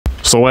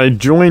So I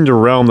joined a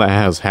realm that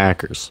has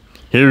hackers.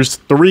 Here's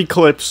 3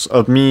 clips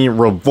of me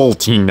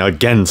revolting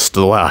against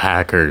the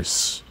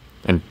hackers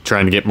and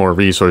trying to get more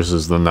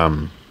resources than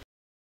them.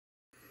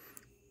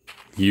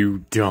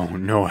 You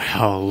don't know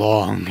how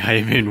long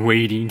I've been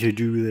waiting to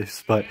do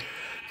this, but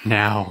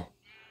now...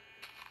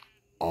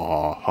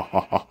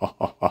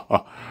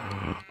 Oh,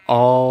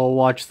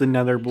 watch the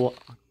nether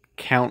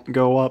count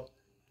go up.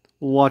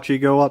 Watch it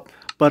go up.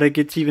 But it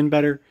gets even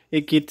better.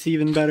 It gets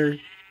even better.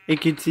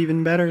 It gets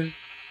even better.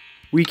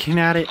 We can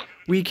add it.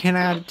 We can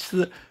add it to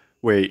the...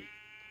 Wait.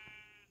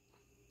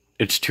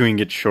 It's 2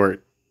 ingots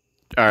short.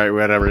 Alright,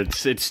 whatever.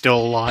 It's still a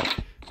lot.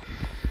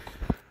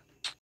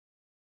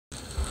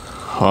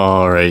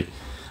 Alright.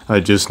 I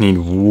just need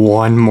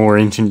 1 more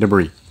ancient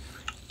debris.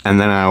 And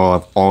then I will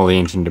have all the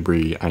ancient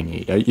debris I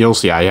need. You'll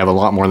see, I have a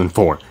lot more than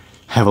 4.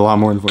 I have a lot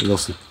more than 4. You'll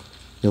see.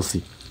 You'll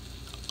see.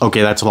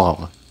 Okay, that's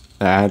lava.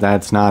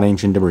 That's not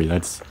ancient debris.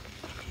 That's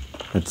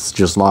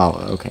just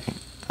lava. Okay.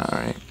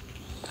 Alright.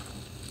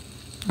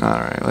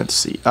 Alright, let's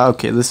see.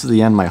 Okay, this is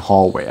the end of my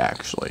hallway,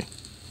 actually.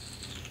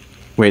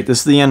 Wait, this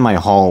is the end of my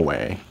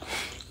hallway.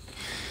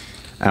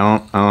 I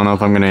don't know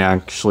if I'm gonna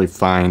actually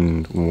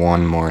find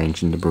 1 more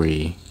ancient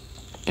debris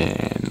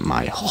in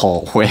my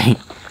hallway.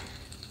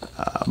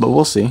 But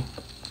we'll see.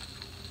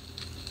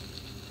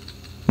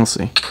 We'll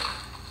see.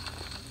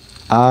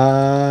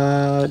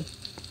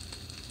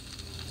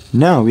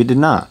 No, we did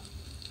not.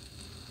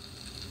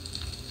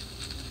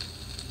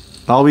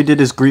 All we did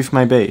is grief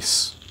my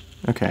base.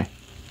 Okay.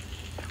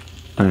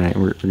 Alright,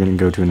 we're gonna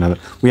go to another...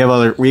 We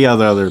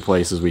have other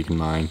places we can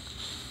mine.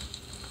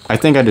 I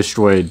think I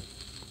destroyed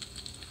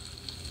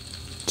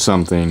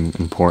something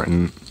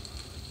important.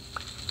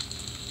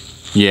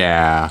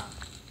 Yeah.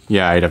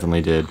 Yeah, I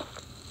definitely did.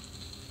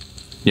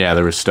 Yeah,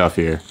 there was stuff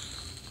here.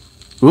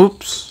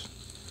 Oops.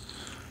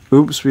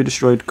 Oops, we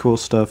destroyed cool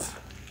stuff.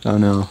 Oh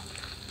no.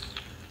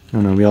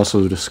 Oh no, we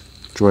also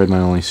destroyed my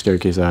only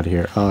staircase out of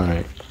here.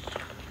 Alright.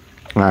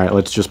 Alright,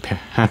 let's just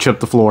patch up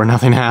the floor.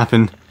 Nothing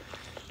happened.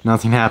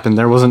 Nothing happened.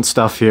 There wasn't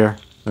stuff here.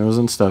 There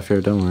wasn't stuff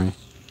here, don't worry.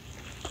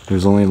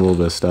 There's only a little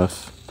bit of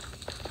stuff.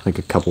 Like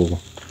a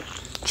couple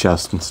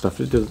chests and stuff.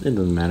 It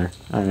doesn't matter.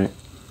 Alright.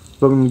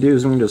 What I'm going to do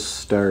is I'm going to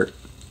start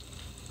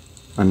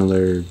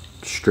another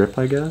strip,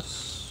 I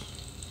guess.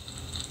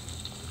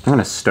 I'm going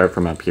to start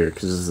from up here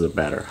because this is a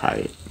better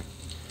height.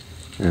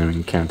 And we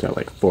can count out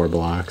like 4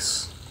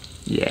 blocks.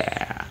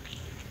 Yeah.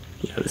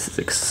 Yeah, this is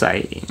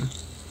exciting.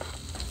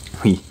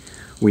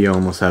 We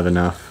almost have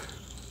enough.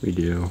 We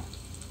do.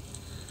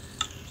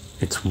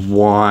 It's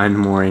 1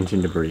 more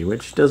ancient debris,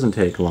 which doesn't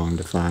take long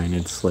to find.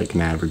 It's like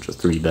an average of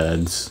 3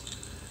 beds.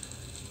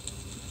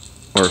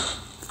 Or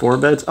 4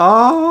 beds.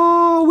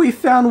 Oh, we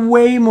found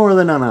way more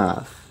than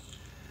enough.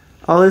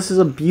 Oh, this is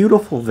a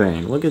beautiful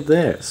thing. Look at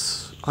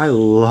this. I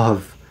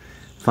love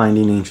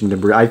finding ancient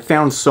debris. I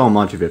found so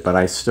much of it, but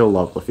I still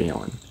love the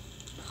feeling.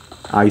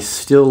 I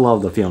still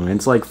love the feeling.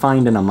 It's like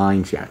finding a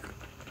mine shaft.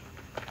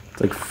 It's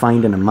like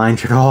finding a mine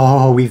shaft.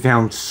 Oh, we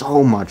found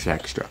so much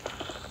extra.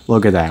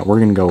 Look at that. We're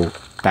going to go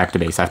back to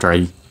base after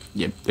I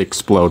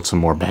explode some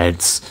more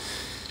beds.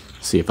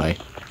 See if I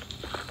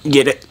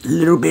get a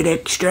little bit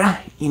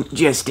extra.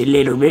 Just a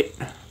little bit.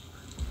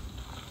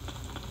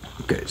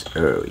 Because,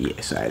 oh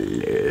yes, I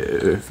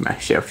love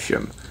myself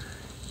some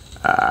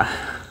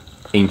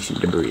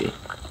ancient debris.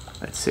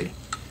 Let's see.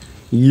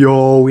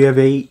 Yo, we have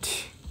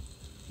 8.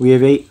 We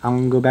have 8. I'm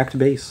going to go back to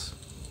base.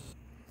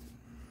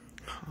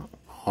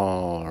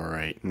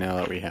 Alright, now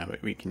that we have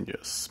it, we can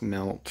just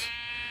smelt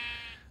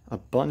a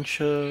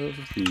bunch of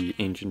the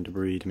ancient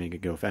debris to make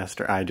it go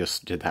faster. I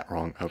just did that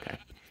wrong. Okay.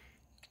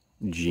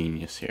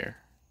 Genius here.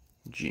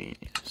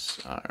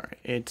 Genius. Alright,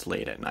 it's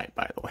late at night,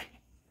 by the way.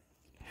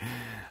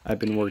 I've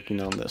been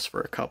working on this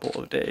for a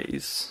couple of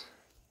days.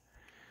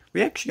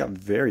 We actually got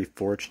very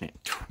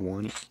fortunate.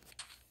 20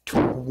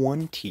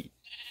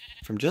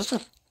 from just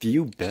a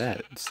few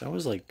beds. That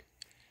was like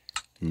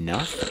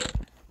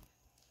nothing.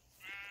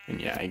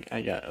 And yeah,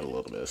 I got a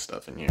little bit of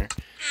stuff in here.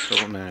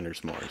 But what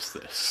matters more is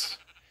this.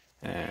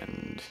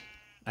 And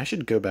I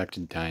should go back to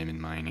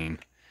diamond mining.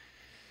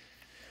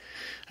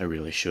 I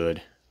really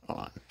should. Hold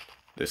on.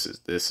 This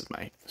is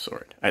my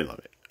sword. I love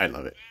it. I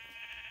love it.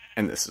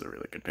 And this is a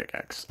really good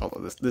pickaxe.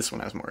 Although this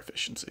one has more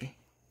efficiency.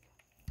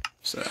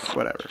 So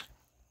whatever.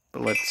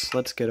 But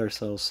let's get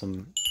ourselves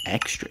some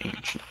extra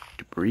ancient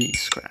debris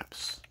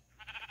scraps.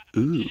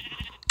 Ooh.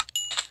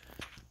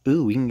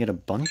 Ooh, we can get a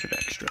bunch of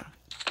extra.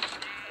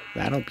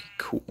 That'll be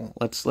cool.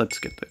 Let's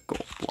get the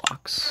gold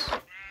blocks.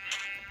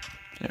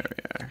 There we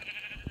are.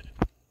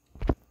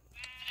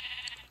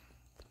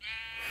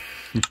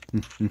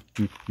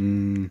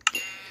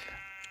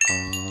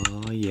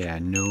 Oh yeah,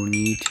 no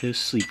need to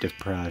sleep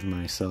deprive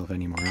myself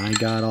anymore. I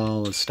got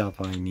all the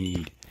stuff I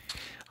need.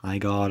 I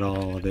got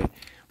all of it.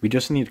 We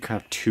just need to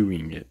craft 2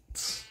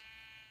 ingots.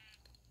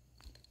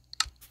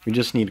 We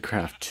just need to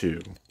craft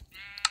 2.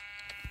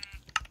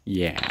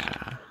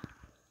 Yeah.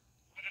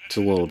 It's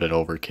a little bit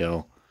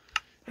overkill.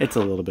 It's a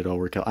little bit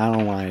overkill. I don't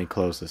know why I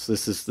close this.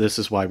 This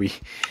is why we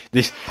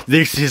this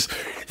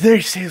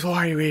is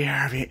why we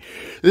have it.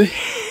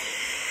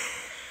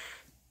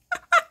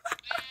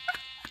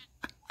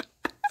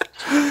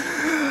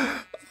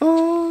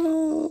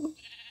 Oh.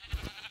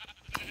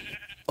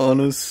 On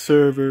a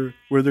server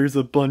where there's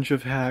a bunch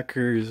of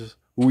hackers,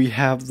 we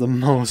have the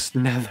most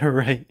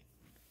netherite.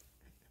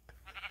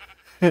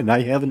 And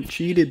I haven't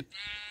cheated.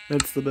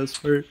 That's the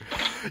best part.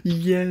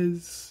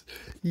 Yes.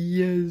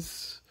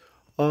 Yes.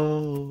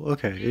 Oh,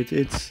 okay.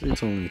 It's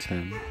only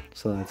 10,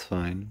 so that's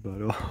fine. But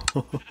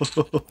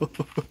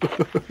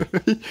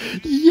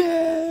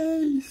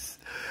yes,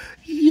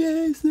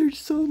 yes. There's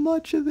so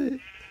much of it.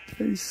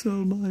 There's so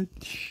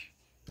much.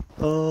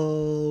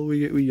 Oh,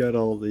 we got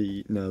all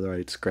the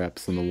netherite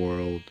scraps in the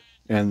world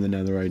and the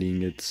netherite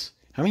ingots.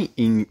 How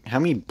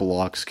many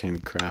blocks can we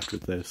craft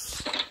with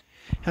this?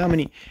 How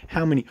many?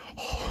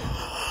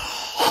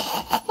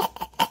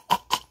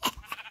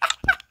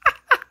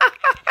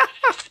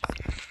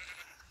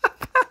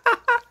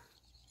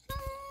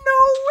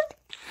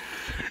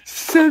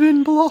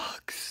 Seven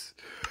blocks.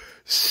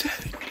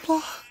 7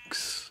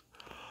 blocks.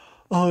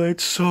 Oh,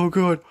 it's so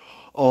good.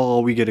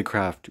 Oh, we get a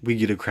craft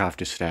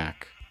a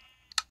stack.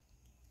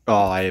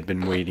 Oh, I have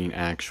been waiting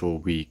actual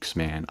weeks,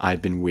 man.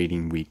 I've been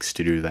waiting weeks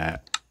to do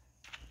that.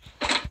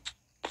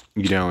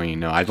 You don't even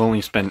know. I've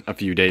only spent a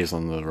few days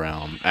on the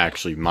realm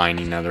actually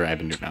mining netherite. I've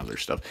been doing other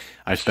stuff.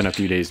 I've spent a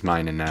few days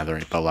mining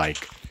netherite, but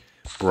like,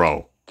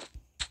 bro.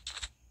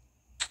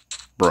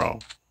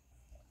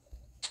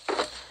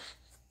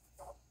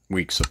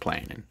 Weeks of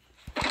planning.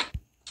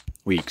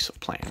 Weeks of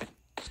planning.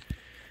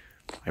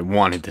 I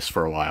wanted this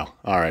for a while.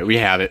 Alright, we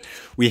have it.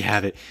 We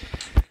have it.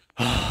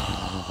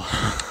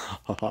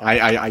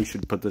 I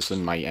should put this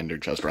in my ender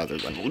chest rather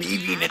than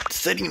leaving it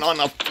sitting on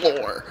the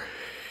floor.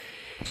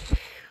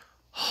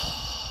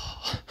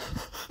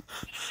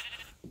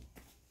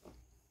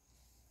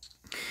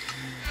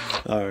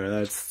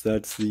 Alright,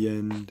 that's the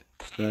end.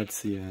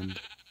 That's the end.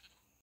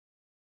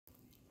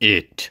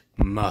 It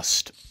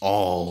must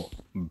all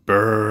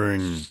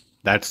burn.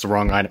 That's the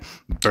wrong item.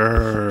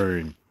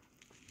 Burn.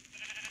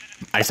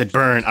 I said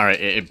burn. Alright,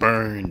 it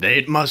burned.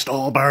 It must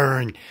all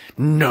burn.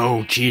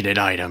 No cheated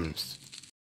items.